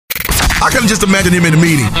I can just imagine him in the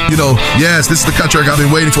meeting. Yes, this is the contract I've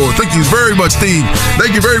been waiting for. Thank you very much, Steve.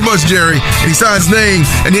 Thank you very much, Jerry. And he signs his name,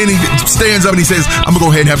 and then he stands up and he says, I'm going to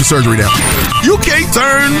go ahead and have your surgery now. You can't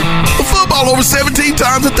turn the football over 17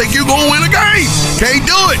 times and think you're going to win a game. Can't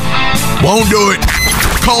do it. Won't do it.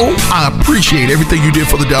 Cole, I appreciate everything you did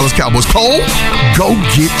for the Dallas Cowboys. Cole, go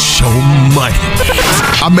get your money.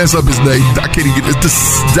 I mess up his name. I can't even get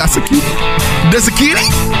this. Dasakini? Dasakini?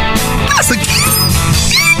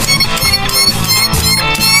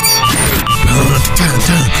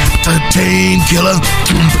 Killer.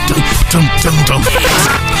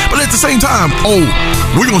 But at the same time,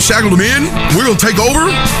 we're going to shackle them in? We're going to take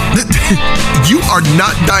over? You are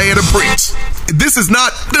not Diana Prince. This is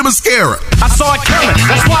not the mascara. I saw it coming.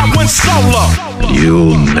 That's why I went solo.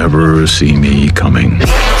 You'll never see me coming.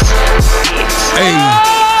 A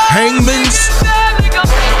hangman's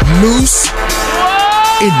noose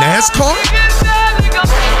in NASCAR?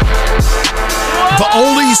 The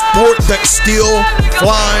only sport that still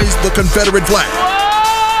flies the Confederate flag.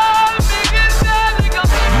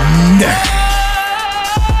 Nah.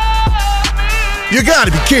 You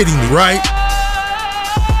gotta be kidding me, right?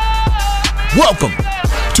 Welcome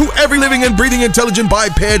to every living and breathing intelligent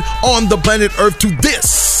biped on the planet Earth to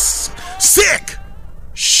this sick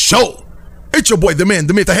show. It's your boy, the man,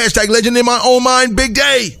 the myth, the hashtag legend in my own mind, Big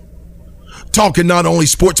Day. Talking not only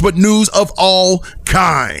sports, but news of all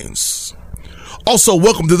kinds. Also,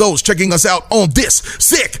 welcome to those checking us out on this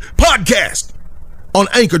sick podcast on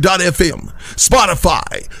Anchor.fm,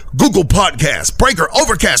 Spotify, Google Podcasts, Breaker,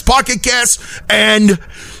 Overcast, Pocket Casts, and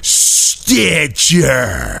Stitcher.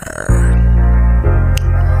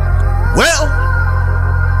 Well,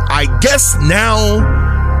 I guess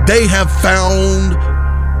now they have found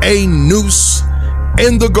a noose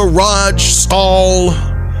in the garage stall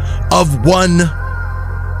of one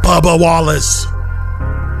Bubba Wallace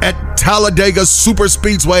at Talladega Super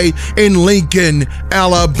Speedway in Lincoln,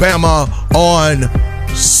 Alabama on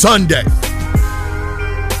Sunday.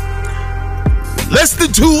 Less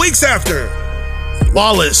than 2 weeks after,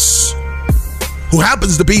 Wallace, who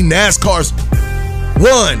happens to be NASCAR's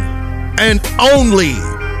one and only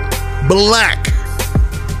black,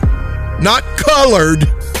 not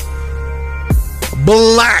colored,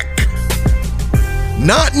 black,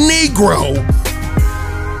 not Negro,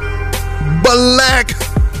 black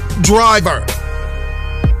driver.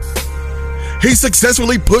 He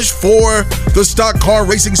successfully pushed for the Stock Car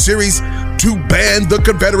Racing Series to ban the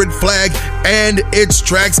Confederate flag and its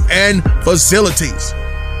tracks and facilities.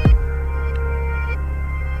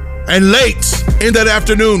 And late in that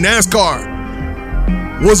afternoon, NASCAR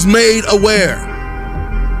was made aware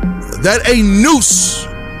that a noose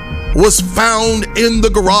was found in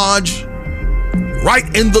the garage, right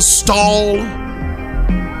in the stall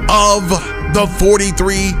of the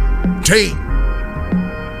 43 team.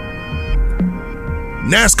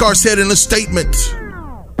 NASCAR said in a statement,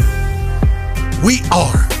 "We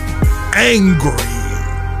are angry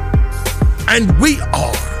and we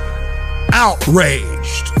are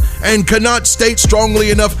outraged and cannot state strongly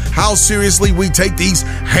enough how seriously we take these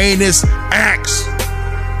heinous acts.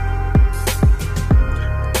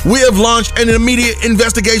 We have launched an immediate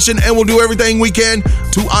investigation and will do everything we can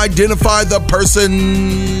to identify the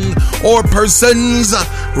person or persons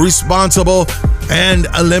responsible and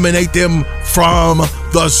eliminate them from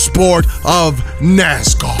the sport of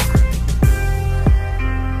NASCAR.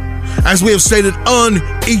 As we have stated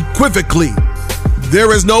unequivocally,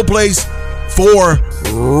 there is no place for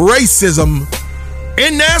racism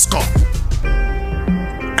in NASCAR.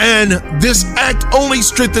 And this act only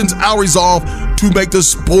strengthens our resolve to make the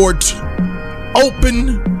sport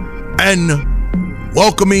open and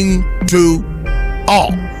welcoming to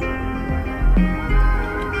all.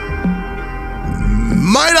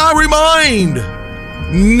 Might I remind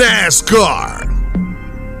NASCAR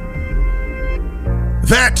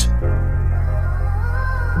that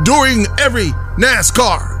during every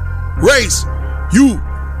NASCAR race, you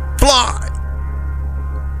fly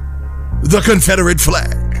the Confederate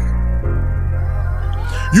flag.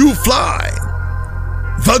 You fly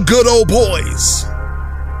the good old boys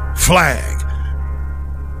flag.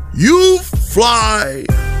 You fly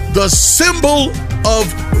the symbol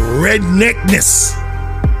of redneckness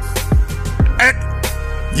at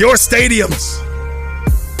your stadiums,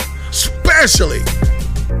 especially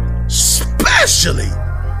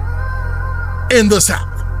in the South.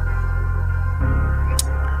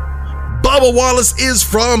 Bubba Wallace is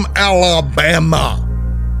from Alabama.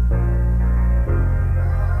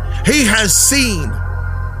 He has seen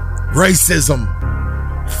racism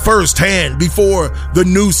firsthand before the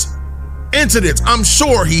noose incidents. I'm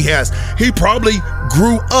sure he has. He probably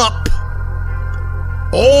grew up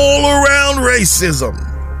all around racism,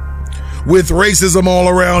 with racism all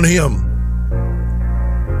around him.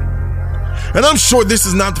 And I'm sure this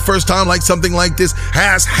is not the first time like something like this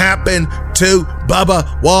has happened to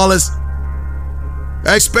Bubba Wallace,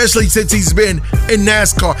 especially since he's been in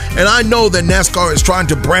NASCAR. And I know that NASCAR is trying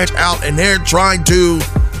to branch out and they're trying to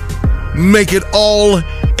make it all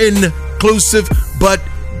inclusive, but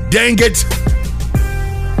dang it,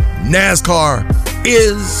 NASCAR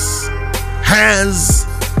is, has,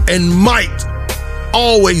 and might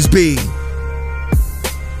always be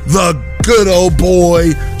the good old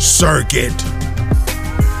boy circuit.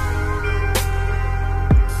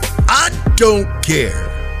 I don't care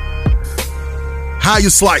how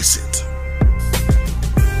you slice it.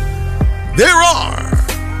 There are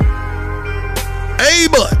a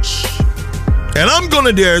bunch, and I'm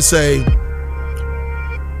gonna dare say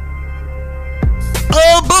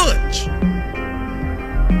a bunch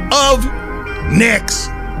of necks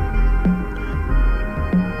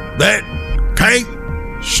that can't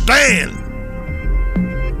stand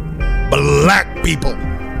black people.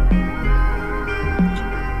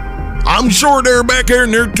 I'm sure they're back there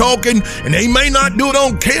and they're talking, and they may not do it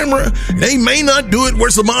on camera, they may not do it where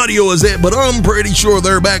some audio is at, but I'm pretty sure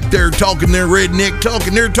they're back there talking their redneck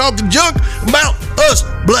talking, they're talking junk about us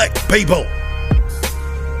black people.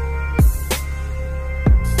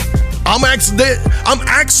 I'm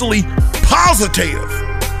actually positive,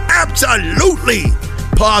 absolutely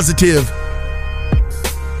positive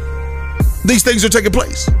these things are taking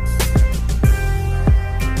place.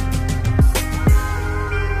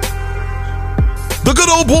 The Good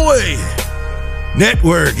Old Boy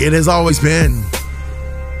Network, it has always been.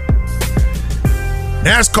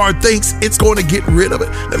 NASCAR thinks it's going to get rid of it.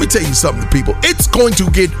 Let me tell you something, people. It's going to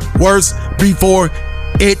get worse before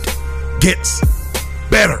it gets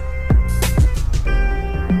better.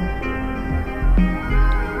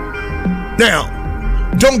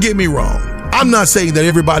 Now, don't get me wrong. I'm not saying that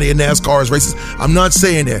everybody in NASCAR is racist. I'm not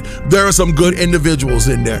saying that. There are some good individuals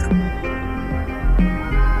in there.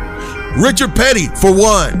 Richard Petty, for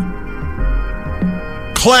one,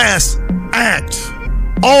 class act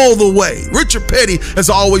all the way. Richard Petty has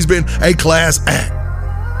always been a class act.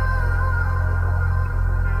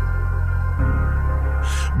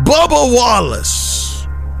 Bubba Wallace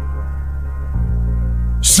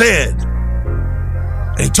said,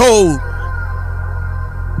 and he told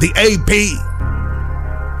the AP,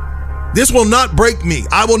 this will not break me.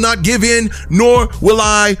 I will not give in, nor will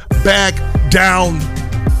I back down.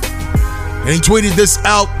 And he tweeted this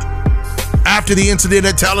out after the incident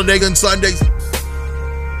at Talladega on Sundays.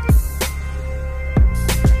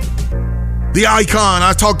 The icon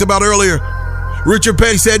I talked about earlier, Richard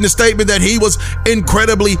Petty, said in a statement that he was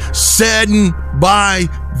incredibly saddened by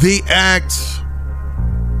the act.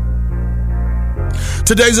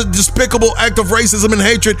 Today's a despicable act of racism and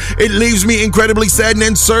hatred. It leaves me incredibly saddened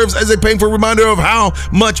and serves as a painful reminder of how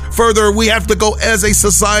much further we have to go as a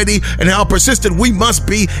society and how persistent we must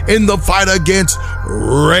be in the fight against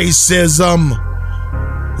racism.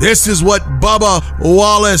 This is what Bubba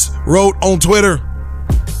Wallace wrote on Twitter.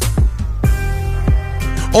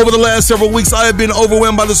 Over the last several weeks, I have been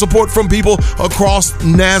overwhelmed by the support from people across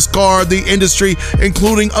NASCAR, the industry,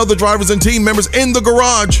 including other drivers and team members in the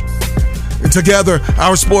garage. And together,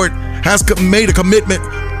 our sport has made a commitment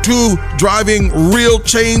to driving real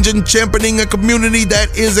change and championing a community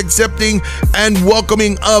that is accepting and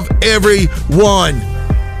welcoming of everyone.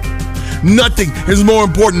 Nothing is more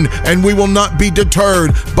important, and we will not be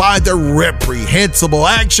deterred by the reprehensible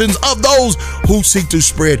actions of those who seek to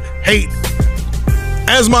spread hate.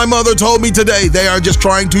 As my mother told me today, they are just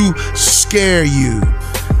trying to scare you.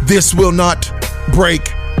 This will not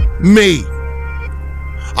break me.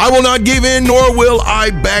 I will not give in, nor will I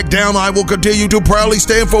back down. I will continue to proudly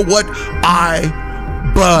stand for what I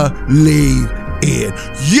believe in.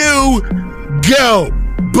 You go,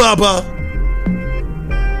 Bubba.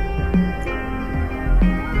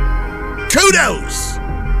 Kudos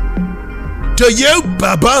to you,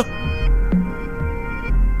 Bubba.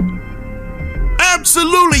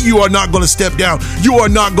 Absolutely, you are not going to step down. You are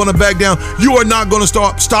not going to back down. You are not going to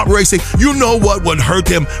stop racing. You know what would hurt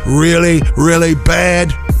them really, really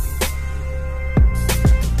bad?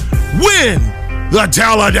 Win the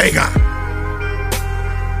Talladega.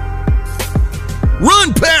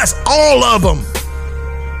 Run past all of them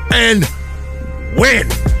and win.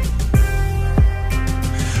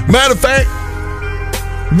 Matter of fact,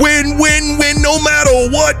 win, no matter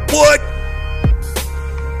what.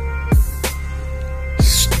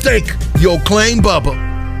 Stake your claim, Bubba,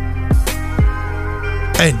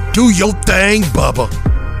 and do your thing, Bubba,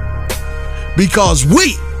 because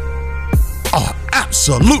we are out.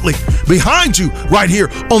 absolutely behind you right here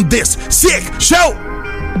on this sick show.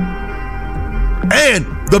 And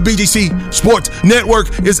the BGC Sports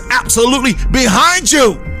Network is absolutely behind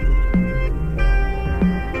you.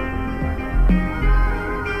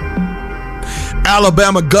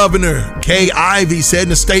 Alabama Governor Kay Ivey said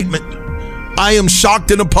in a statement, "I am shocked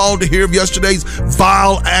and appalled to hear of yesterday's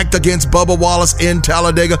vile act against Bubba Wallace in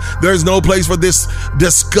Talladega. There's no place for this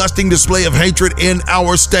disgusting display of hatred in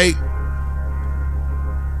our state."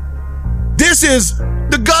 This is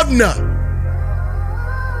the governor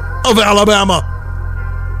of Alabama.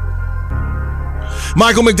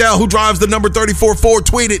 Michael McDowell, who drives the number 34 Ford,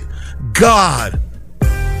 tweeted, "God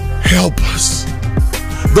help us.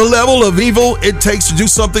 The level of evil it takes to do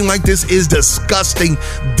something like this is disgusting.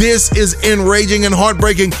 This is enraging and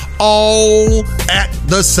heartbreaking all at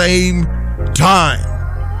the same time."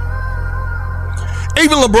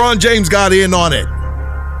 Even LeBron James got in on it.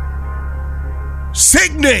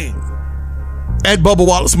 Sickening at Bubba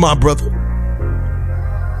Wallace, my brother.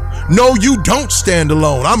 No, you don't stand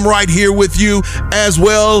alone. I'm right here with you as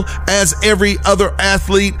well as every other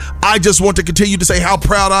athlete. I just want to continue to say how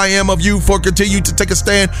proud I am of you for continuing to take a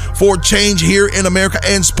stand for change here in America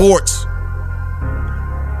and sports.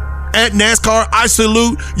 At NASCAR, I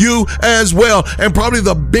salute you as well. And probably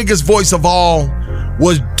the biggest voice of all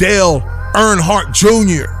was Dale Earnhardt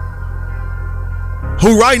Jr.,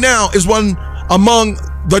 who right now is one among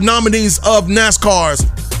the nominees of NASCAR's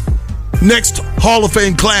next Hall of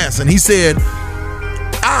Fame class. And he said,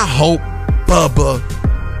 "I hope Bubba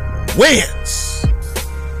wins.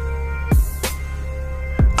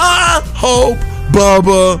 I hope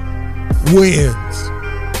Bubba wins."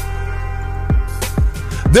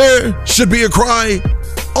 There should be a cry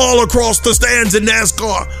all across the stands in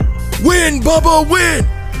NASCAR. Win, Bubba, win.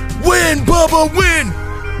 Win, Bubba, win.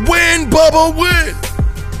 Win, Bubba, win.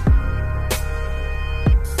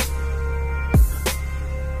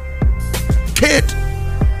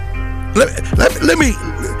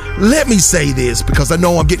 Let me say this, because I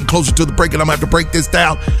know I'm getting closer to the break and I'm gonna have to break this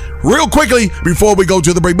down real quickly before we go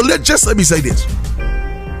to the break. But let me say this.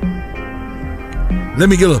 Let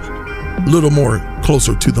me get a little more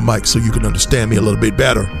closer to the mic so you can understand me a little bit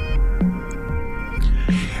better.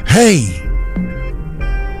 Hey,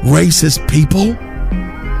 racist people,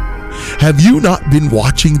 have you not been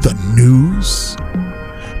watching the news?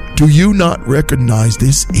 Do you not recognize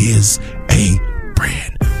this is a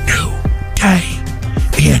brand new day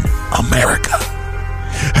in America?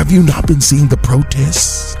 Have you not been seeing the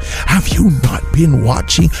protests? Have you not been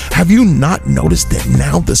watching? Have you not noticed that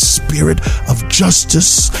now the spirit of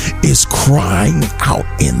justice is crying out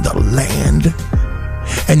in the land?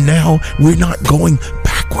 And now we're not going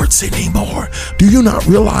backwards anymore. Do you not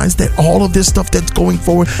realize that all of this stuff that's going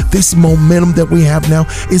forward, this momentum that we have now,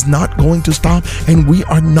 is not going to stop? And we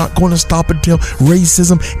are not going to stop until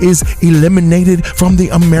racism is eliminated from the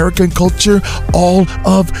American culture. All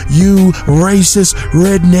of you racist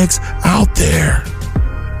rednecks out there.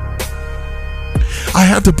 I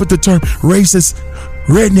have to put the term racist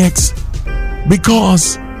rednecks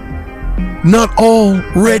because not all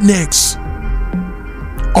rednecks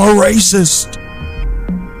are racist.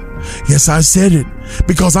 Yes, I said it,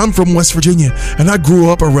 because I'm from West Virginia and I grew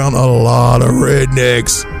up around a lot of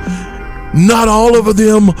rednecks. Not all of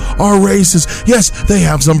them are racist. Yes, they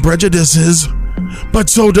have some prejudices, but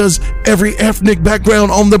so does every ethnic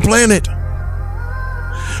background on the planet.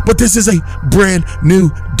 But this is a brand new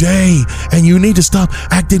day, and you need to stop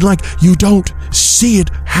acting like you don't see it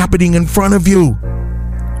happening in front of you.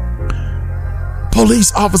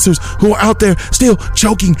 Police officers who are out there still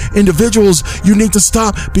choking individuals, you need to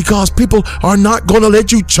stop, because people are not going to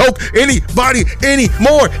let you choke anybody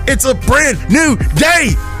anymore. It's a brand new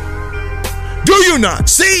day. Do you not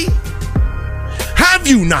see? Have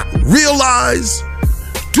you not realized?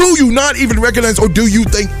 Do you not even recognize, or do you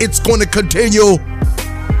think it's going to continue?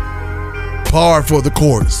 Par for the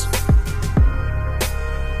course.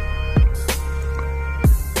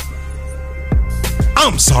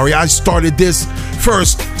 I'm sorry I started this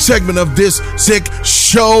first segment of this sick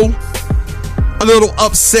show a little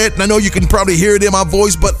upset, and I know you can probably hear it in my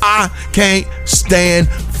voice, but I can't stand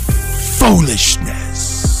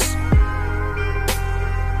foolishness.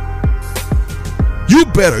 You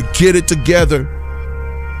better get it together,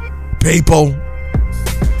 people.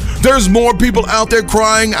 There's more people out there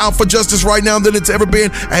crying out for justice right now than it's ever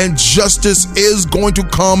been, and justice is going to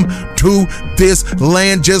come to this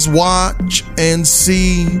land. Just watch and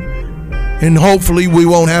see, and hopefully we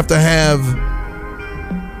won't have to have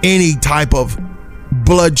any type of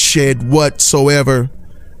bloodshed whatsoever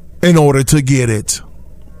in order to get it.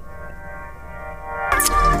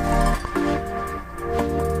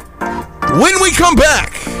 When we come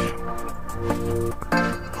back,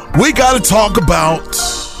 we got to talk about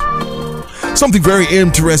something very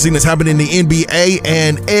interesting that's happened in the NBA,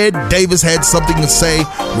 and Ed Davis had something to say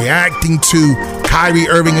reacting to Kyrie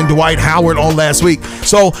Irving and Dwight Howard on last week.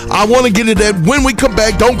 So I want to get into that when we come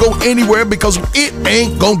back. Don't go anywhere because it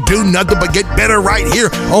ain't gonna do nothing but get better right here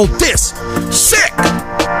on this Sick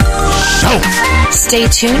Show. Stay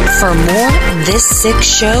tuned for more This Sick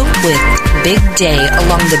Show with Big Day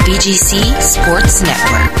along the BGC Sports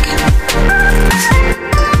Network.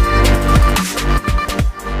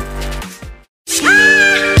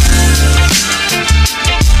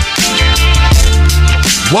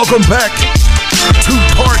 Welcome back to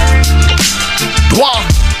part 3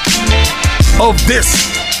 of this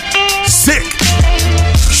Sick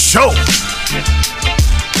Show.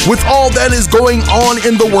 With all that is going on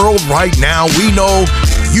in the world right now, we know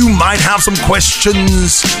you might have some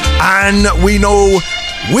questions, and we know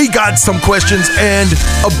we got some questions and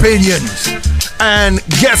opinions. And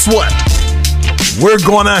guess what? We're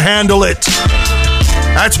gonna handle it.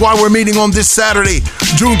 That's why we're meeting on this Saturday,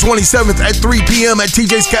 June 27th at 3 p.m. at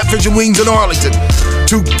TJ's Catfish and Wings in Arlington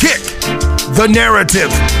to kick the narrative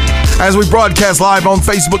as we broadcast live on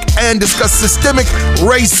Facebook and discuss systemic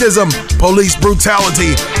racism, police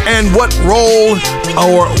brutality, and what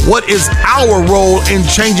is our role in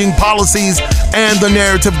changing policies and the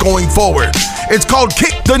narrative going forward. It's called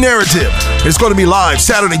Kick the Narrative. It's going to be live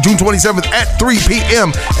Saturday, June 27th at 3 p.m.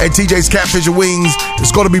 at TJ's Catfish and Wings.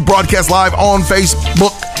 It's going to be broadcast live on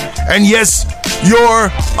Facebook. And yes, your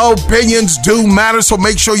opinions do matter, so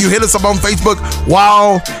make sure you hit us up on Facebook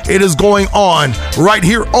while it is going on right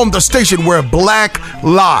here on the station where Black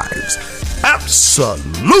lives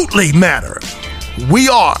absolutely matter. We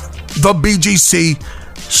are the BGC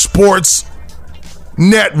Sports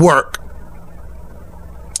Network.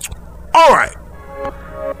 All right.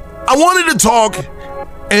 I wanted to talk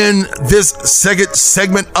in this second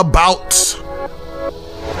segment about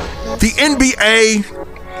the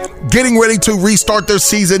NBA getting ready to restart their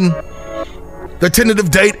season. The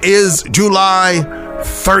tentative date is July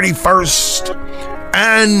 31st.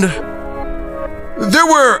 And there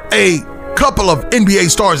were a couple of NBA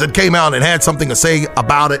stars that came out and had something to say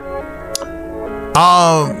about it.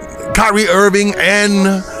 Kyrie Irving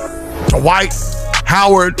and Dwight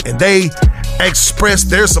Howard, and they expressed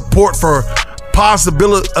their support for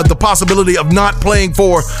the possibility of not playing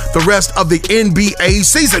for the rest of the NBA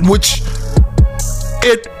season, which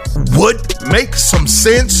it would make some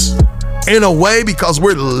sense in a way because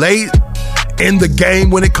we're late in the game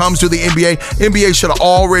when it comes to the NBA. NBA should have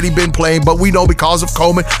already been playing, but we know because of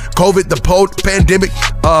COVID, the pandemic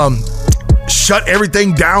shut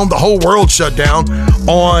everything down. The whole world shut down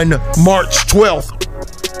on March 12th.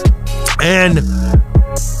 And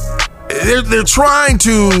they're trying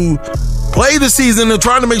to play the season. They're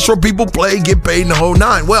trying to make sure people play, get paid, and the whole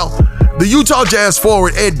nine. Well, the Utah Jazz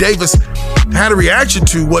forward Ed Davis had a reaction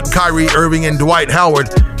to what Kyrie Irving and Dwight Howard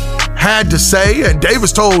had to say, and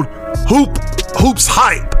Davis told Hoops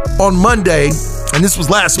Hype on Monday, and this was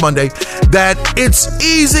last Monday, that it's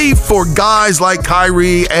easy for guys like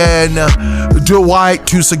Kyrie and Dwight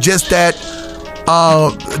to suggest that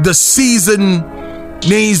the season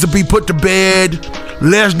needs to be put to bed.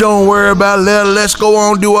 Let's don't worry about it. Let's go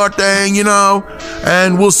on, do our thing,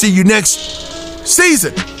 and we'll see you next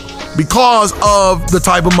season because of the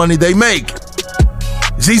type of money they make.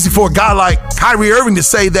 It's easy for a guy like Kyrie Irving to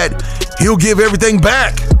say that he'll give everything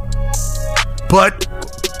back. But,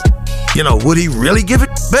 would he really give it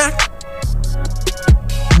back?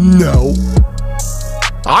 No.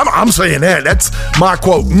 I'm saying that. That's my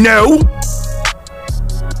quote. No.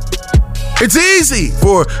 It's easy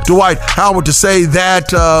for Dwight Howard to say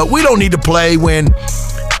that we don't need to play when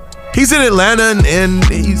he's in Atlanta and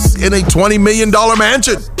he's in a $20 million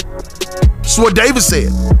mansion. That's what Davis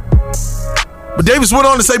said. But Davis went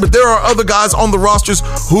on to say, but there are other guys on the rosters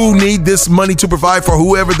who need this money to provide for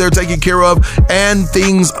whoever they're taking care of and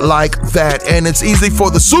things like that. And it's easy for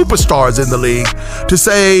the superstars in the league to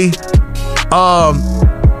say,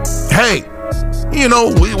 hey,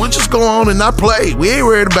 we'll just go on and not play. We ain't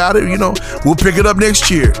worried about it. We'll pick it up next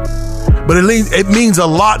year. But it means a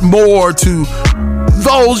lot more to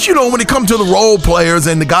those, when it comes to the role players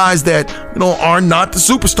and the guys that, are not the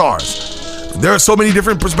superstars. There are so many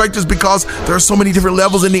different perspectives because there are so many different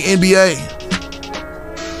levels in the NBA.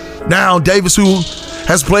 Now, Davis, who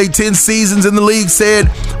has played 10 seasons in the league,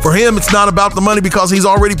 said for him it's not about the money because he's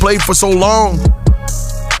already played for so long.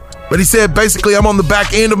 But he said, basically, I'm on the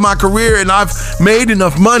back end of my career and I've made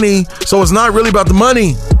enough money, so it's not really about the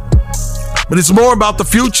money, but it's more about the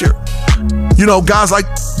future. Guys like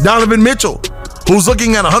Donovan Mitchell, who's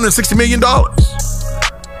looking at $160 million.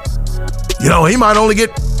 You know, he might only get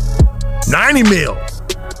 $90 million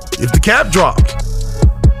if the cap drops.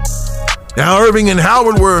 Now, Irving and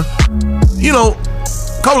Howard were, you know,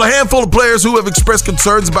 a couple of handful of players who have expressed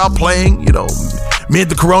concerns about playing, you know, amid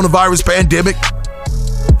the coronavirus pandemic.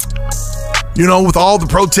 You know, with all the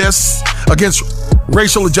protests against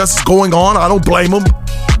racial injustice going on, I don't blame them.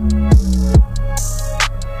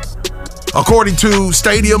 According to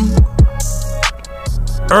Stadium,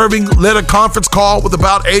 Irving led a conference call with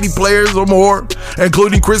about 80 players or more,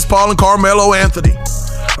 including Chris Paul and Carmelo Anthony.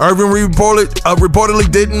 Irving reportedly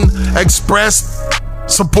didn't express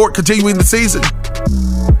support continuing the season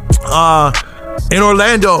in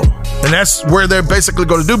Orlando. And that's where they're basically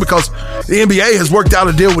going to do, because the NBA has worked out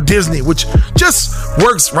a deal with Disney, which just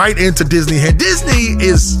works right into Disney. And Disney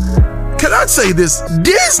is, can I say this?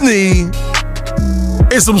 Disney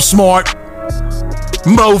is some smart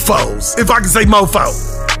mofos, if I can say mofo.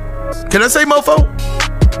 Can I say mofo?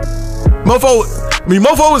 Mofo, I mean,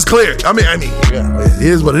 mofo is clear. I mean, yeah, it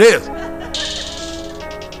is what it is.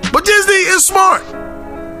 But Disney is smart.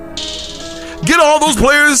 Get all those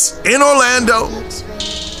players in Orlando.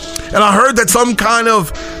 And I heard that some kind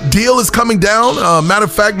of deal is coming down. Matter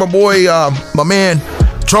of fact, my man,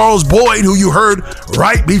 Charles Boyd, who you heard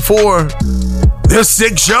right before this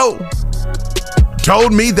sick show,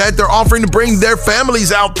 told me that they're offering to bring their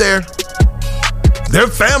families out there. Their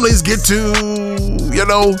families get to, you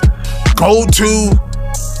know, go to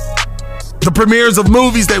the premieres of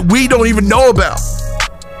movies that we don't even know about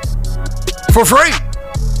for free.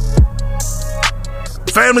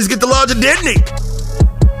 Families get to lodge at Disney.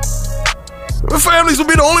 The families will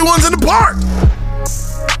be the only ones in the park.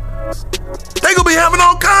 They're going to be having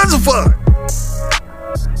all kinds of fun.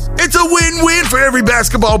 It's a win-win for every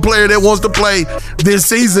basketball player that wants to play this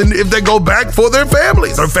season if they go back for their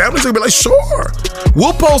families. Their families will be like, sure,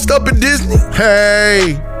 we'll post up at Disney.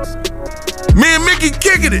 Hey, me and Mickey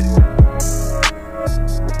kicking it.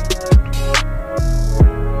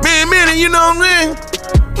 Me and Minnie, you know what I mean?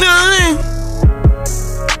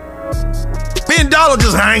 Me and Dollar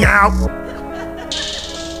just hang out.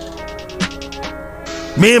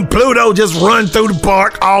 Me and Pluto just run through the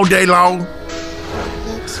park all day long.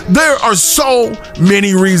 There are so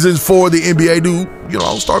many reasons for the NBA to, you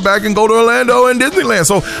know, start back and go to Orlando and Disneyland.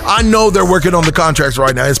 So I know they're working on the contracts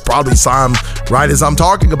right now. It's probably time right as I'm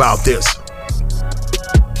talking about this.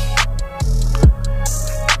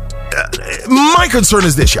 My concern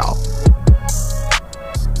is this, y'all.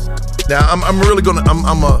 Now, I'm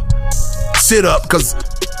gonna sit up because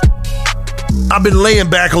I've been laying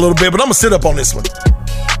back a little bit, but I'm gonna sit up on this one.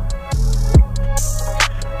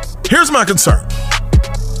 Here's my concern.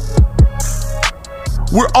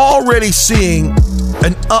 We're already seeing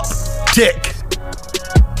an uptick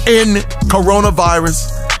in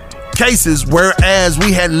coronavirus cases, whereas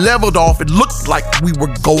we had leveled off. It looked like we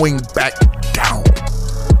were going back down.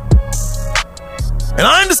 And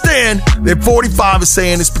I understand that 45 is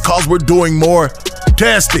saying it's because we're doing more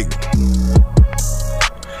testing.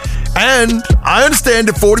 And I understand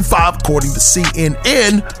that 45, according to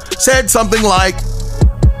CNN, said something like,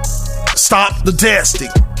 stop the testing.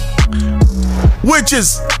 Which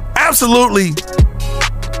is absolutely,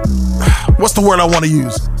 what's the word I want to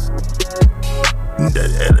use?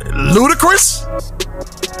 Ludicrous?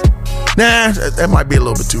 Nah, that might be a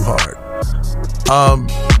little bit too hard.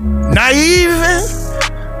 Naive?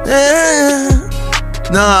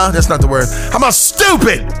 Nah, that's not the word. How about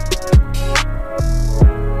stupid?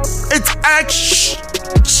 It's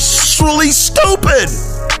actually stupid.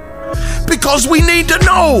 Because we need to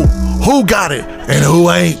know who got it and who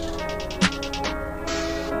ain't.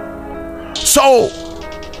 So,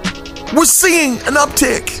 we're seeing an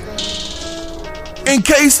uptick in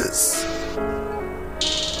cases.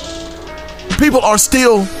 People are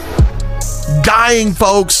still dying,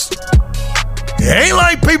 folks. It ain't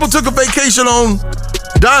like people took a vacation on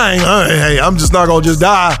dying. Hey, I'm just not gonna just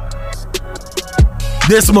die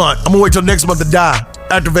this month. I'm gonna wait till next month to die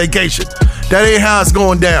after vacation. That ain't how it's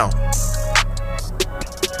going down.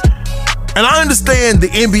 And I understand the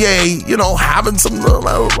NBA, you know, having some,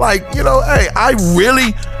 like, you know, hey, I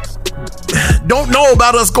really don't know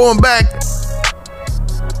about us going back,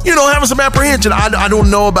 you know, having some apprehension. I don't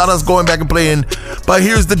know about us going back and playing, but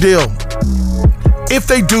here's the deal. If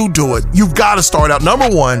they do it, you've got to start out. Number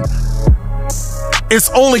one, it's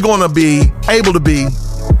only going to be able to be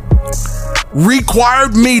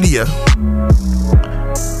required media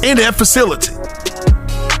in that facility.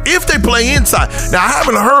 If they play inside. Now, I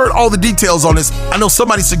haven't heard all the details on this. I know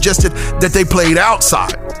somebody suggested that they played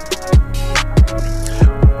outside.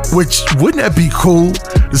 Which, wouldn't that be cool?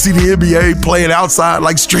 to see the NBA playing outside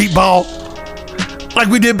like street ball, like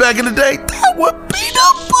we did back in the day. That would be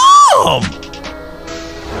the bomb.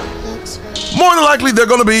 More than likely, they're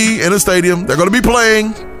going to be in a stadium. They're going to be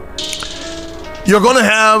playing. You're going to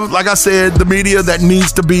have, like I said, the media that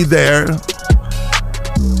needs to be there.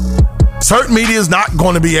 Certain media is not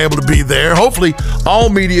going to be able to be there. Hopefully, all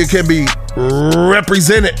media can be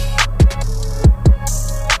represented.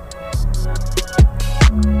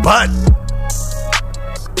 But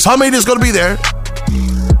some media is going to be there.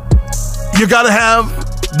 You got to have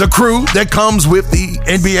the crew that comes with the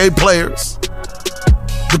NBA players.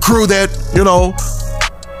 The crew that,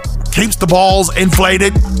 keeps the balls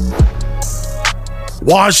inflated,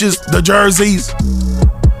 washes the jerseys.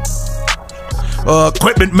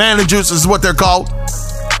 Equipment managers is what they're called.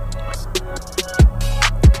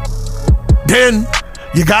 Then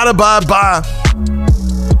you gotta abide by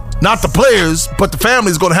not the players, but the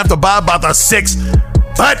family's gonna have to abide by the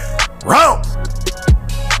 6-foot rule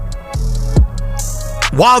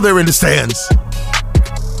while they're in the stands.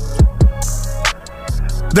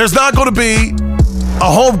 There's not going to be a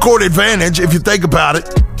home court advantage if you think about it.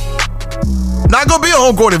 Not going to be a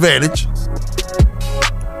home court advantage.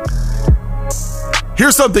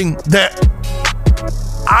 Here's something that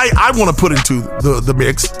I want to put into the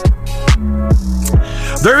mix.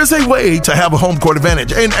 There is a way to have a home court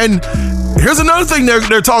advantage. And here's another thing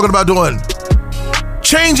they're talking about doing.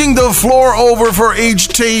 Changing the floor over for each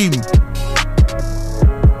team.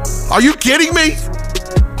 Are you kidding me?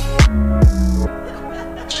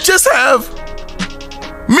 Just have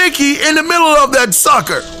Mickey in the middle of that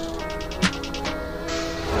sucker.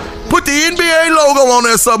 Put the NBA logo on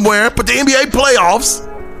there somewhere. Put the NBA playoffs.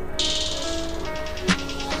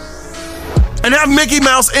 And have Mickey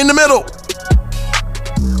Mouse in the middle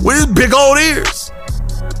with his big old ears.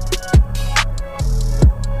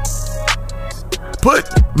 Put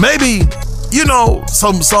maybe,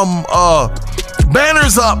 some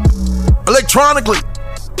banners up electronically,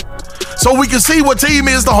 so we can see what team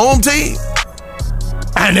is the home team.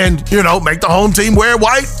 And then, make the home team wear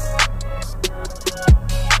white.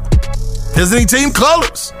 Visiting team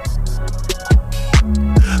colors.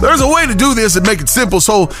 There's a way to do this and make it simple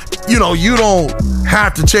so, you don't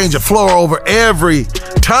have to change the floor over every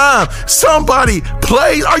time somebody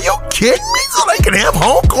plays. Are you kidding me? So they can have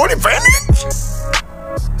home court advantage?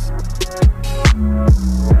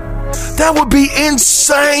 That would be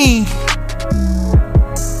insane.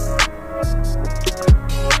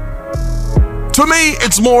 To me,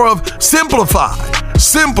 it's more of simplify,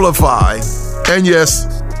 and yes,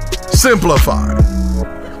 simplify.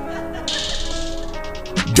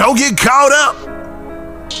 Don't get caught up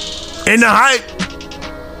in the hype.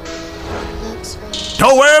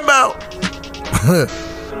 Don't worry about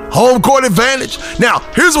home court advantage. Now,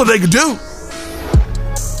 here's what they could do.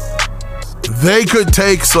 They could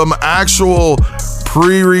take some actual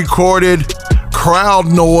pre-recorded crowd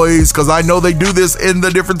noise, because I know they do this in the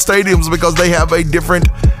different stadiums because they have a different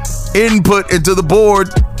input into the board,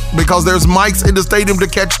 because there's mics in the stadium to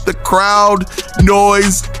catch the crowd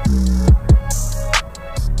noise.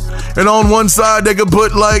 And on one side they could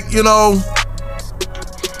put the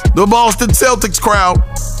Boston Celtics crowd.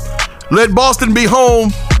 Let Boston be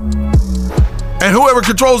home, and whoever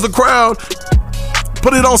controls the crowd,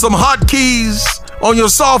 put it on some hotkeys on your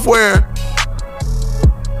software.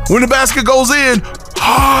 When the basket goes in,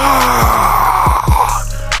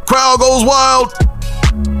 crowd goes wild.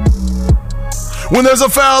 When there's a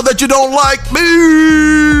foul that you don't like,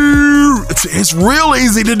 it's real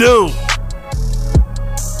easy to do.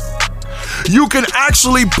 You can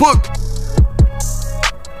actually put,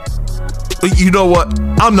 you know what?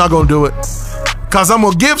 I'm not going to do it, because I'm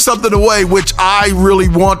going to give something away which I really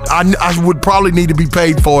want. I would probably need to be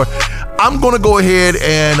paid for. I'm going to go ahead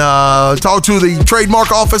and talk to the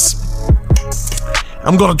trademark office.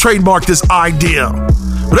 I'm going to trademark this idea.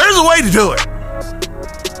 But there's a way to do it.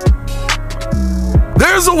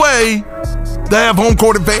 There's a way to have home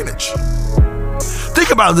court advantage.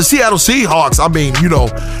 Think about it. The Seattle Seahawks,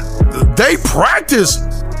 they practice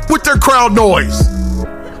with their crowd noise.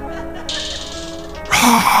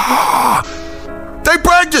 They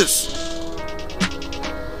practice.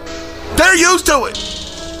 They're used to it.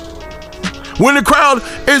 When the crowd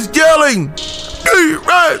is yelling,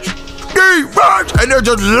 defense, and they're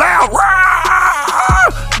just loud,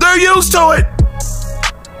 they're used to it.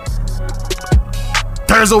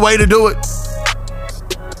 There's a way to do it.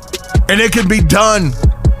 And it can be done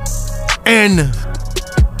in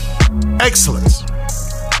excellence.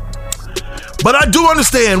 But I do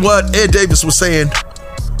understand what Ed Davis was saying,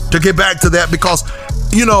 to get back to that, because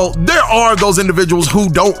there are those individuals who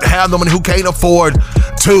don't have them and who can't afford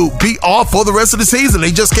to be off for the rest of the season.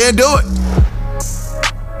 They just can't do it.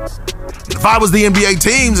 If I was the NBA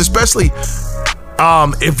teams, especially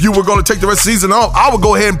if you were going to take the rest of the season off, I would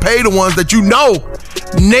go ahead and pay the ones that you know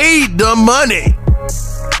need the money,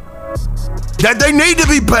 that they need to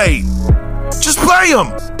be paid. Just pay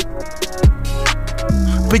them.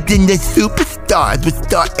 But then the superstars would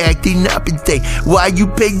start acting up and say, why you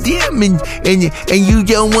pay them and you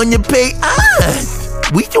don't want to pay us?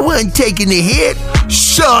 We the one taking the hit.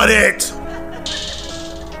 Shut it.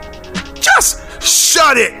 Just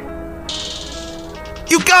shut it.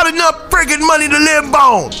 You got enough freaking money to live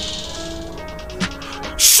on.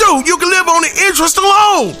 Shoot, you can live on the interest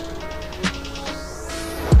alone.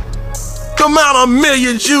 The amount of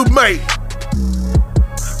millions you make.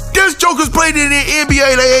 There's jokers playing in the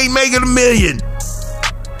NBA, they ain't making $1 million.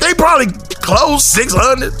 They probably close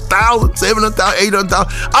 600,000, 700,000,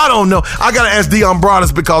 800,000. I don't know. I gotta ask Dion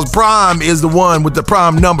Broadus because Prime is the one with the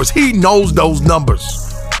prime numbers. He knows those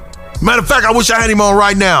numbers. Matter of fact, I wish I had him on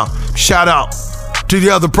right now. Shout out to the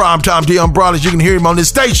other primetime Dion Broadus. You can hear him on this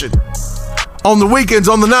station. On the weekends,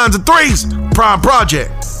 on the 9s and 3s, Prime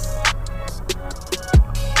Project.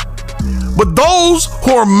 But those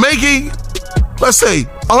who are making, let's say,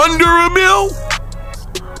 under $1 million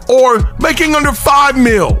or making under $5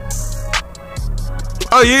 million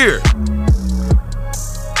a year,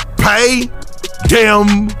 pay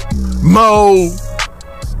them mofos.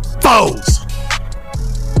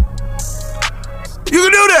 You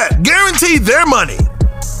can do that. Guarantee their money.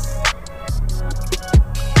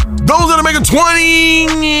 Those that are making 20,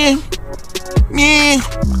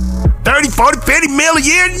 30, 40, 50 mil a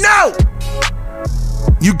year, no.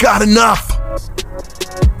 You got enough.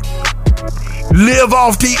 Live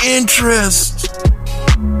off the interest.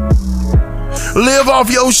 Live off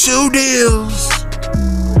your shoe deals.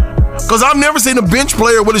 Because I've never seen a bench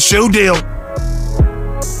player with a shoe deal.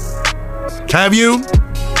 Have you?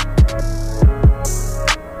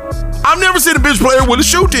 I've never seen a bench player with a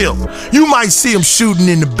shoe deal. You might see him shooting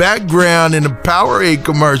in the background in a Powerade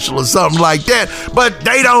commercial or something like that, but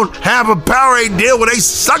they don't have a Powerade deal where they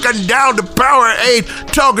sucking down the Powerade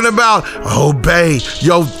talking about obey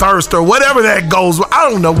your thirst or whatever that goes. I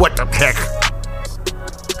don't know what the heck.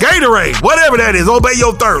 Gatorade, whatever that is, obey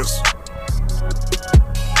your thirst.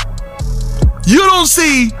 You don't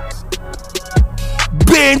see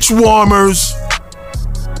bench warmers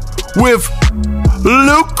with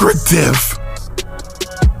lucrative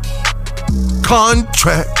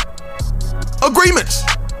contract agreements.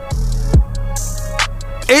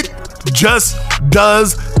 It just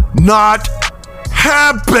does not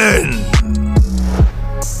happen.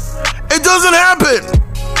 It doesn't happen.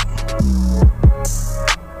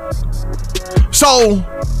 So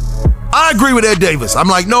I agree with Ed Davis. I'm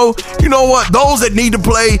like, no, you know what? Those that need to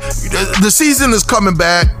play, the season is coming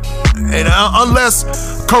back. And unless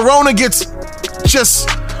Corona gets just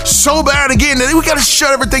so bad again that we got to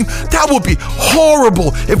shut everything, that would be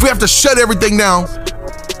horrible if we have to shut everything down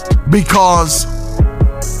because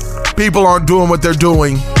people aren't doing what they're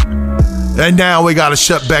doing. And now we got to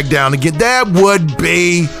shut back down again. That would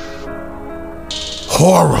be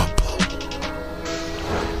horrible.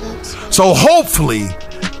 So hopefully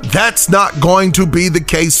that's not going to be the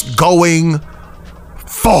case going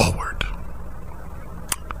forward.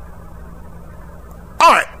 All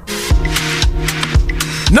right.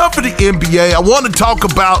 Enough of the NBA. I want to talk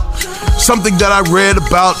about something that I read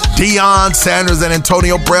about Deion Sanders and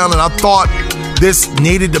Antonio Brown, and I thought this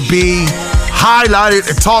needed to be highlighted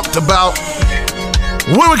and talked about.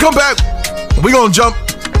 When we come back, we're going to jump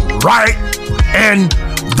right in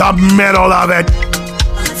the middle of it.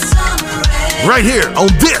 Right here on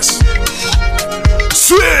this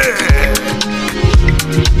Sick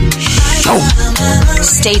Show.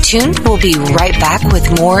 Stay tuned. We'll be right back with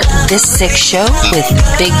more This Sick Show with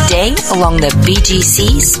Big Day along the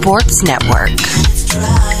BGC Sports Network.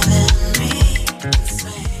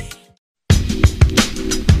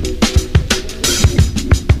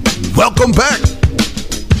 Welcome back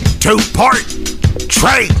to part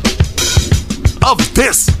 3 of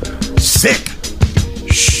This Sick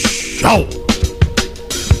Show.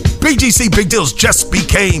 BGC Big Deals just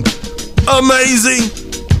became amazing.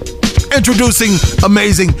 Introducing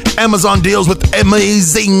amazing Amazon deals with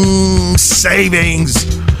amazing savings.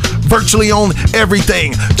 Virtually on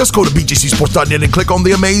everything. Just go to bgcsports.net and click on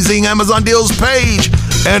the amazing Amazon deals page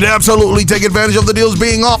and absolutely take advantage of the deals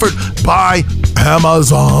being offered by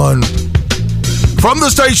Amazon. From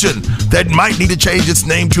the station that might need to change its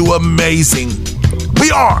name to Amazing,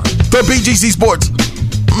 we are the BGC Sports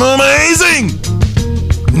Amazing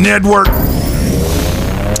Network.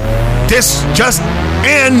 This just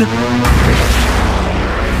in.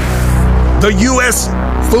 The U.S.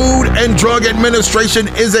 Food and Drug Administration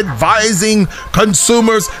is advising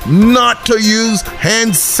consumers not to use hand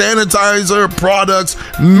sanitizer products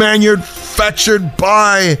manufactured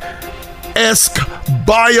by Esk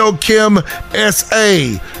Biochem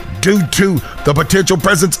SA due to the potential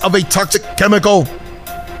presence of a toxic chemical.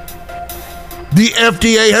 The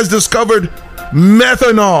FDA has discovered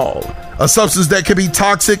methanol, a substance that can be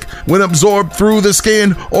toxic when absorbed through the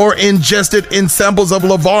skin or ingested in samples of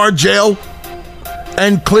Lavar gel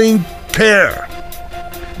and Clean Care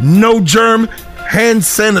no germ hand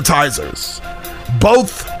sanitizers,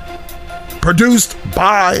 both produced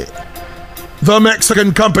by the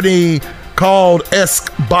Mexican company called Esk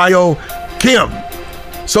Biochem.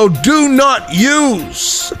 So do not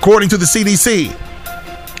use, according to the CDC,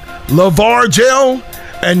 Lavar gel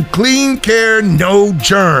and Clean Care no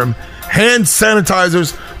germ hand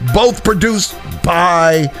sanitizers, both produced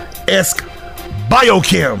by Esk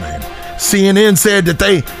Biochem. And CNN said that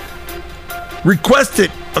they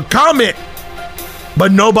requested a comment,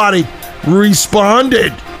 but nobody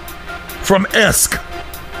responded from Esk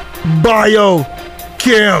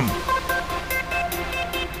Biochem.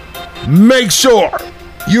 Make sure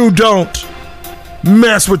you don't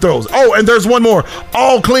mess with those. Oh, and there's one more.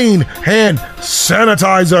 All Clean hand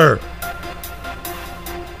sanitizer.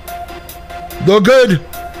 The good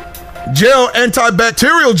gel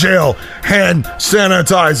antibacterial gel hand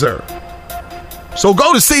sanitizer. So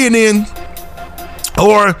go to CNN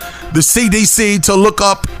or the CDC to look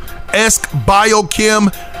up Esk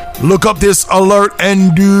Biochem. Look up this alert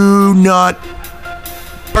and do not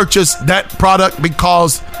purchase that product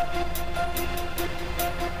because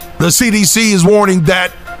the CDC is warning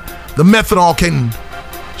that the methanol can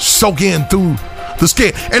soak in through the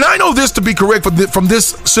skin. And I know this to be correct from this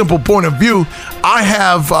simple point of view. I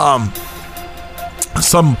have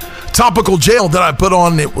some topical gel that I put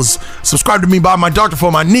on. It was prescribed to me by my doctor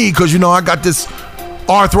for my knee because, I got this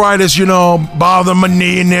arthritis, bothering my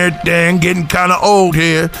knee and everything, getting kind of old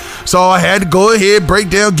here. So I had to go ahead, break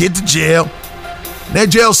down, get the gel. That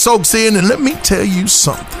gel soaks in, and let me tell you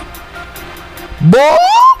something. Boy,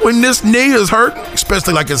 when this knee is hurting,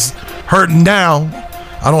 especially like it's hurting now,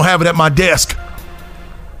 I don't have it at my desk.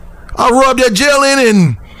 I rub that gel in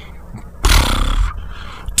and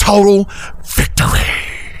total victory.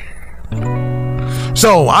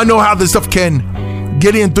 So I know how this stuff can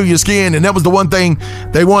get in through your skin, and that was the one thing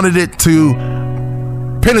they wanted it to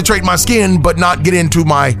penetrate my skin but not get into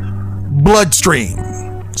my bloodstream.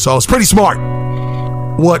 So it's pretty smart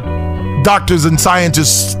what doctors and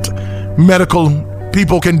scientists, medical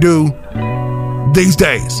people can do these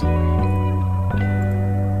days. All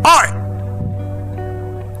right.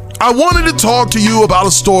 I wanted to talk to you about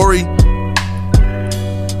a story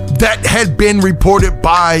that had been reported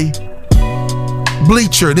by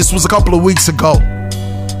Bleacher. This was a couple of weeks ago.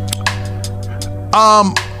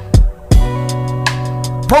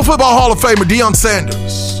 Pro Football Hall of Famer Deion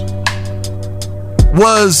Sanders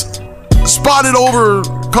was spotted over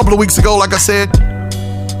a couple of weeks ago, like I said,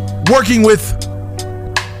 working with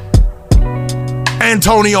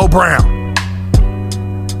Antonio Brown.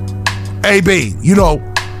 AB,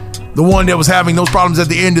 the one that was having those problems at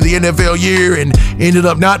the end of the NFL year and ended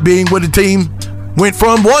up not being with the team. Went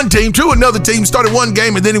from one team to another team, started one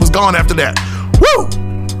game, and then he was gone after that. Woo!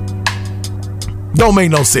 Don't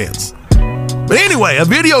make no sense. But anyway, a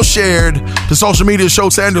video shared to social media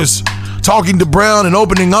showed Sanders talking to Brown and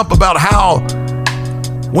opening up about how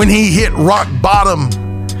when he hit rock bottom,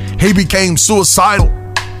 he became suicidal.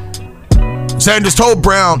 Sanders told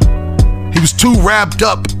Brown he was too wrapped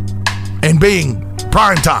up in being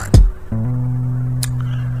prime time.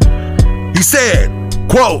 He said,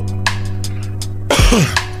 quote,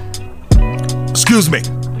 excuse me,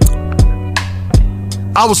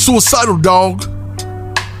 I was suicidal, dog.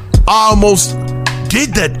 I almost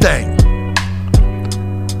did that thing.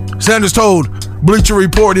 Sanders told Bleacher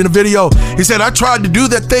Report in a video, he said, I tried to do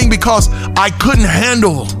that thing because I couldn't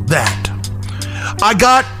handle that. I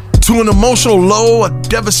got to an emotional low, a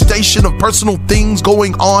devastation of personal things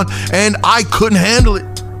going on, and I couldn't handle it.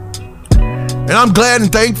 And I'm glad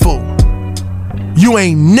and thankful you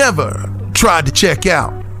ain't never tried to check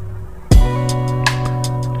out.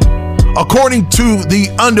 According to the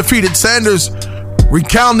undefeated, Sanders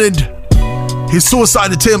recounted his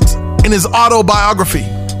suicide attempt in his autobiography.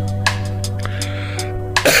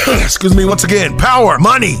 Excuse me, once again, power,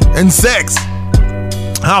 money, and sex.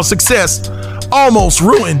 How success almost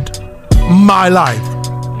ruined my life.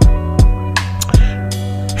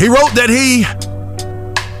 He wrote that he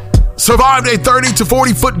survived a 30 to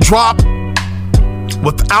 40 foot drop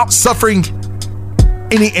without suffering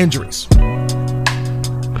any injuries.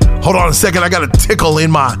 Hold on a second. I got a tickle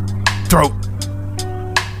in my throat.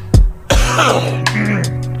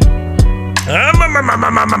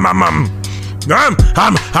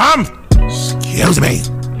 Excuse me.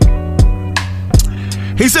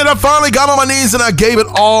 He said, I finally got on my knees and I gave it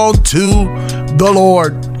all to the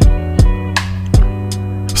Lord.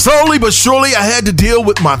 Slowly but surely, I had to deal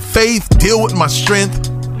with my faith, deal with my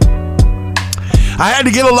strength. I had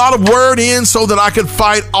to get a lot of word in so that I could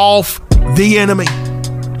fight off the enemy.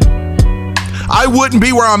 I wouldn't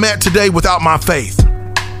be where I'm at today without my faith.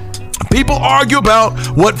 People argue about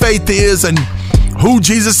what faith is and who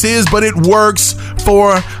Jesus is, but it works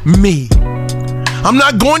for me. I'm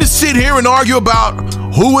not going to sit here and argue about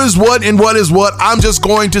who is what and what is what. I'm just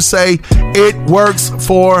going to say it works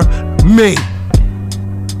for me.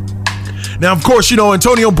 Now, of course, you know,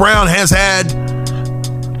 Antonio Brown has had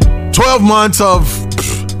 12 months of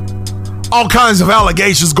all kinds of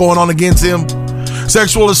allegations going on against him.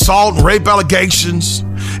 Sexual assault and rape allegations.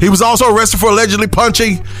 He was also arrested for allegedly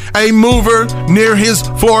punching a mover near his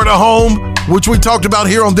Florida home, which we talked about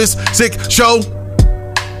here on This Sick Show.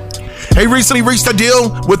 He recently reached a deal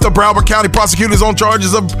with the Broward County prosecutors on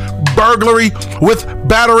charges of burglary with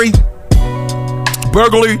battery,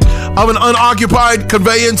 burglary of an unoccupied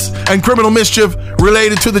conveyance, and criminal mischief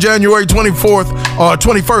related to the January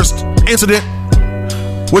 21st incident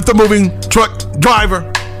with the moving truck driver.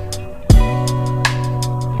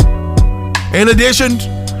 In addition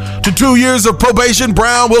to 2 years of probation,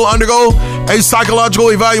 Brown will undergo a psychological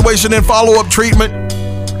evaluation and follow-up treatment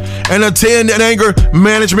and attend an anger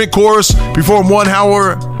management course, perform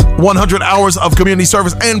 100 hours of community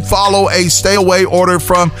service, and follow a stay-away order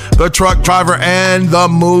from the truck driver and the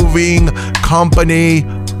moving company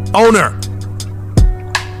owner.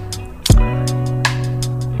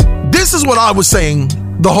 This is what I was saying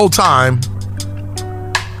the whole time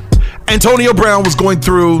Antonio Brown was going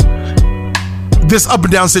through this up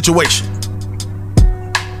and down situation.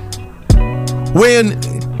 When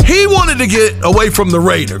he wanted to get away from the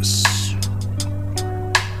Raiders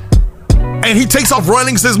and he takes off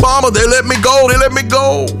running, says, Mama, they let me go.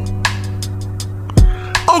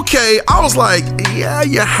 Okay, I was like, yeah,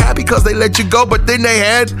 you're happy because they let you go, but then they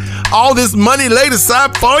had all this money laid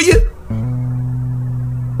aside for you?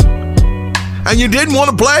 And you didn't want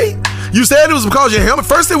to play? You said it was because your helmet.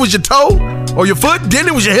 First it was your toe or your foot, then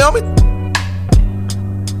it was your helmet.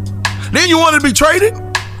 Then you wanted to be traded.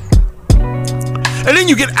 And then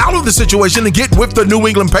you get out of the situation and get with the New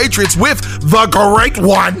England Patriots with the great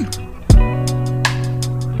one,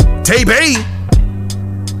 TB.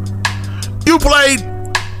 You played,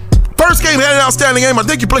 first game had an outstanding game. I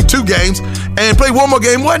think you played 2 games and played one more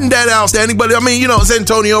game. Wasn't that outstanding, but I mean, you know, it's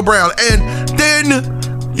Antonio Brown. And then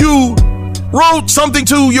you wrote something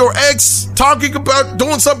to your ex talking about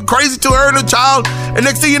doing something crazy to her and her child. And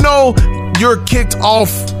next thing you know, you're kicked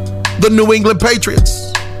off the New England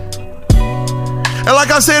Patriots. And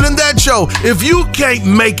like I said in that show, if you can't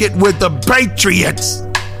make it with the Patriots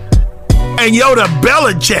and you're the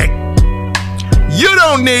Belichick, you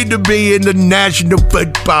don't need to be in the National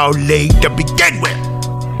Football League to begin with.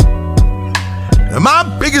 And my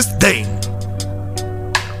biggest thing,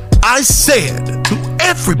 I said to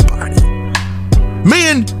everybody, me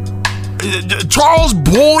and Charles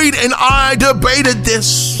Boyd and I debated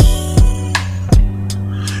this.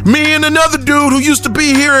 Me and another dude who used to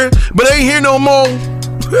be here, but ain't here no more.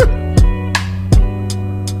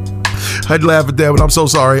 I'd laugh at that, but I'm so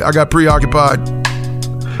sorry. I got preoccupied.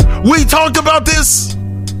 We talked about this.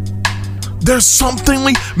 There's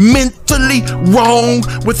something mentally wrong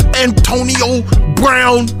with Antonio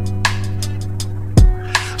Brown.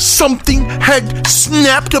 Something had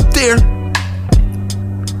snapped up there.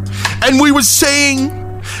 And we were saying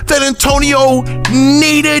that Antonio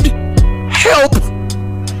needed help.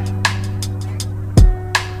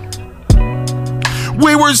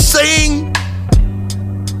 We were saying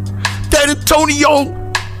that Antonio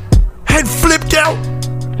had flipped out.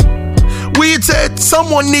 We had said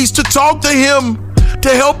someone needs to talk to him to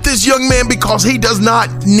help this young man because he does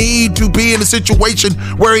not need to be in a situation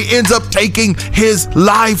where he ends up taking his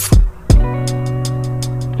life.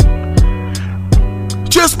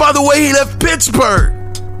 Just by the way he left Pittsburgh,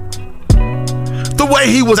 the way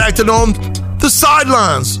he was acting on the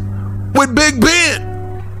sidelines with Big Ben.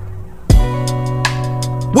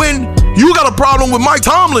 When you got a problem with Mike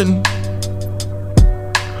Tomlin,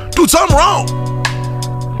 dude, something wrong.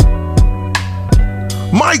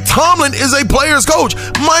 Mike Tomlin is a player's coach.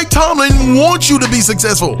 Mike Tomlin wants you to be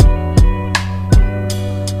successful.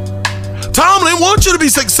 Tomlin wants you to be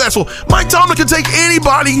successful. Mike Tomlin can take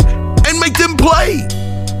anybody and make them play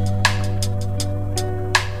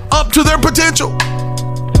up to their potential.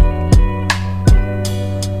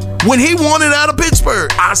 When he wanted out of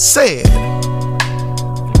Pittsburgh, I said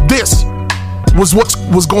this was what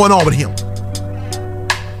was going on with him.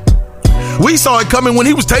 We saw it coming when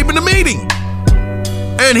he was taping the meeting.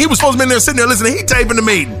 And he was supposed to be in there sitting there listening. He taping the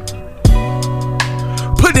meeting.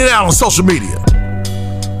 Putting it out on social media.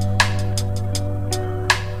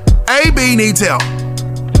 AB needs help.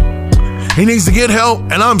 He needs to get help.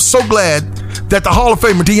 And I'm so glad that the Hall of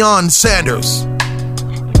Famer Deion Sanders,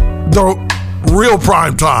 the real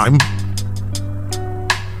prime time,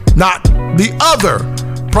 not the other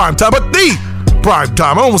prime time, but the prime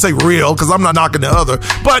time. I don't want to say real because I'm not knocking the other,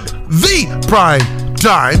 but the prime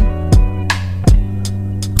time.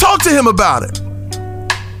 Talk to him about it.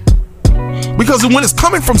 Because when it's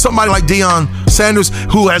coming from somebody like Deion Sanders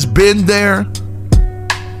who has been there,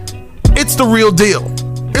 it's the real deal.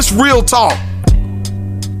 It's real talk.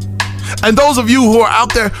 And those of you who are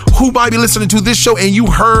out there who might be listening to this show and you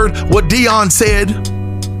heard what Deion said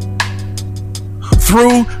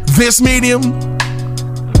through this medium,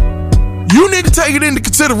 you need to take it into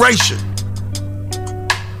consideration.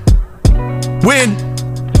 When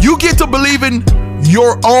you get to believing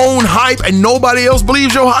your own hype and nobody else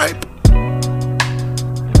believes your hype,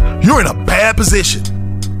 you're in a bad position.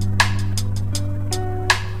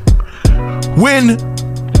 When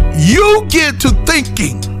you get to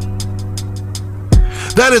thinking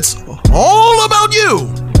that it's all about you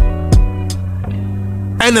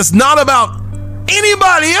and it's not about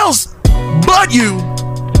anybody else but you,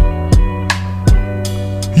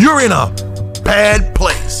 you're in a bad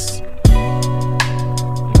place.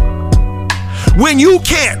 When you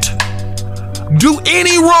can't do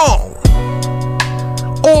any wrong,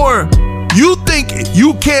 or you think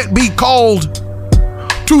you can't be called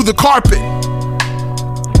to the carpet,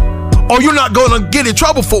 or you're not going to get in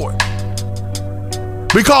trouble for it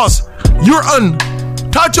because you're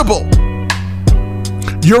untouchable,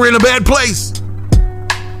 you're in a bad place.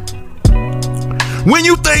 When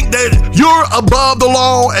you think that you're above the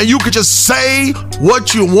law and you can just say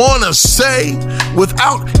what you want to say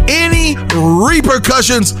without any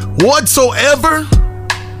repercussions whatsoever,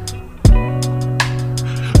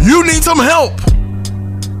 you need some help.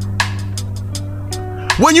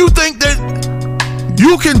 When you think that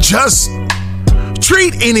you can just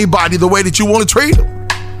treat anybody the way that you want to treat them,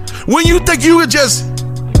 when you think you could just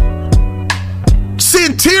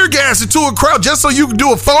send tear gas into a crowd just so you can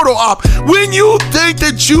do a photo op, when you think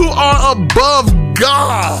that you are above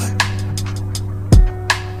God.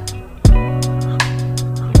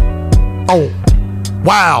 Oh,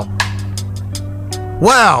 wow.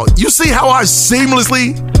 Wow. You see how I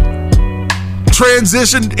seamlessly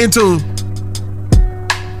transitioned into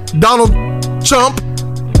Donald Trump?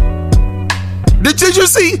 Did you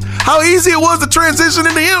see how easy it was to transition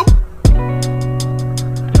into him?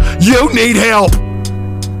 You need help.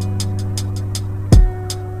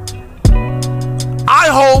 I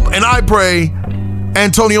hope and I pray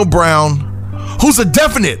Antonio Brown, who's a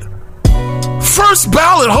definite first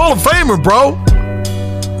ballot Hall of Famer, bro,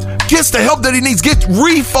 gets the help that he needs, get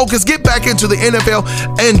refocused, get back into the NFL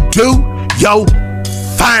and do your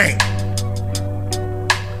thing.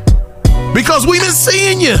 Because we miss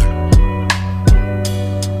seeing you.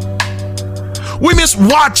 We miss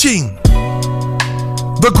watching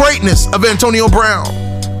the greatness of Antonio Brown.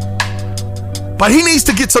 But he needs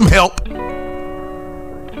to get some help.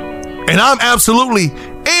 And I'm absolutely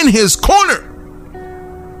in his corner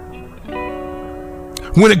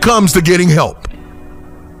when it comes to getting help.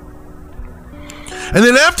 And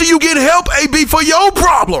then after you get help, AB, for your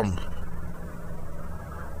problem,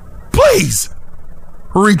 please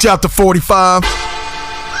reach out to 45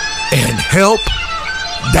 and help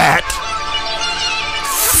that.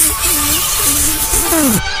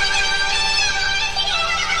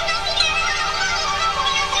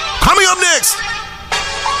 Coming up next,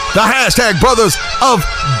 the hashtag Brothers of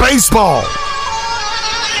Baseball,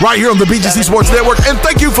 right here on the BGC Sports Network. And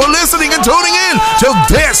thank you for listening and tuning in to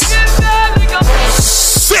this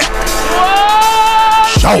sick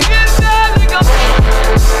show.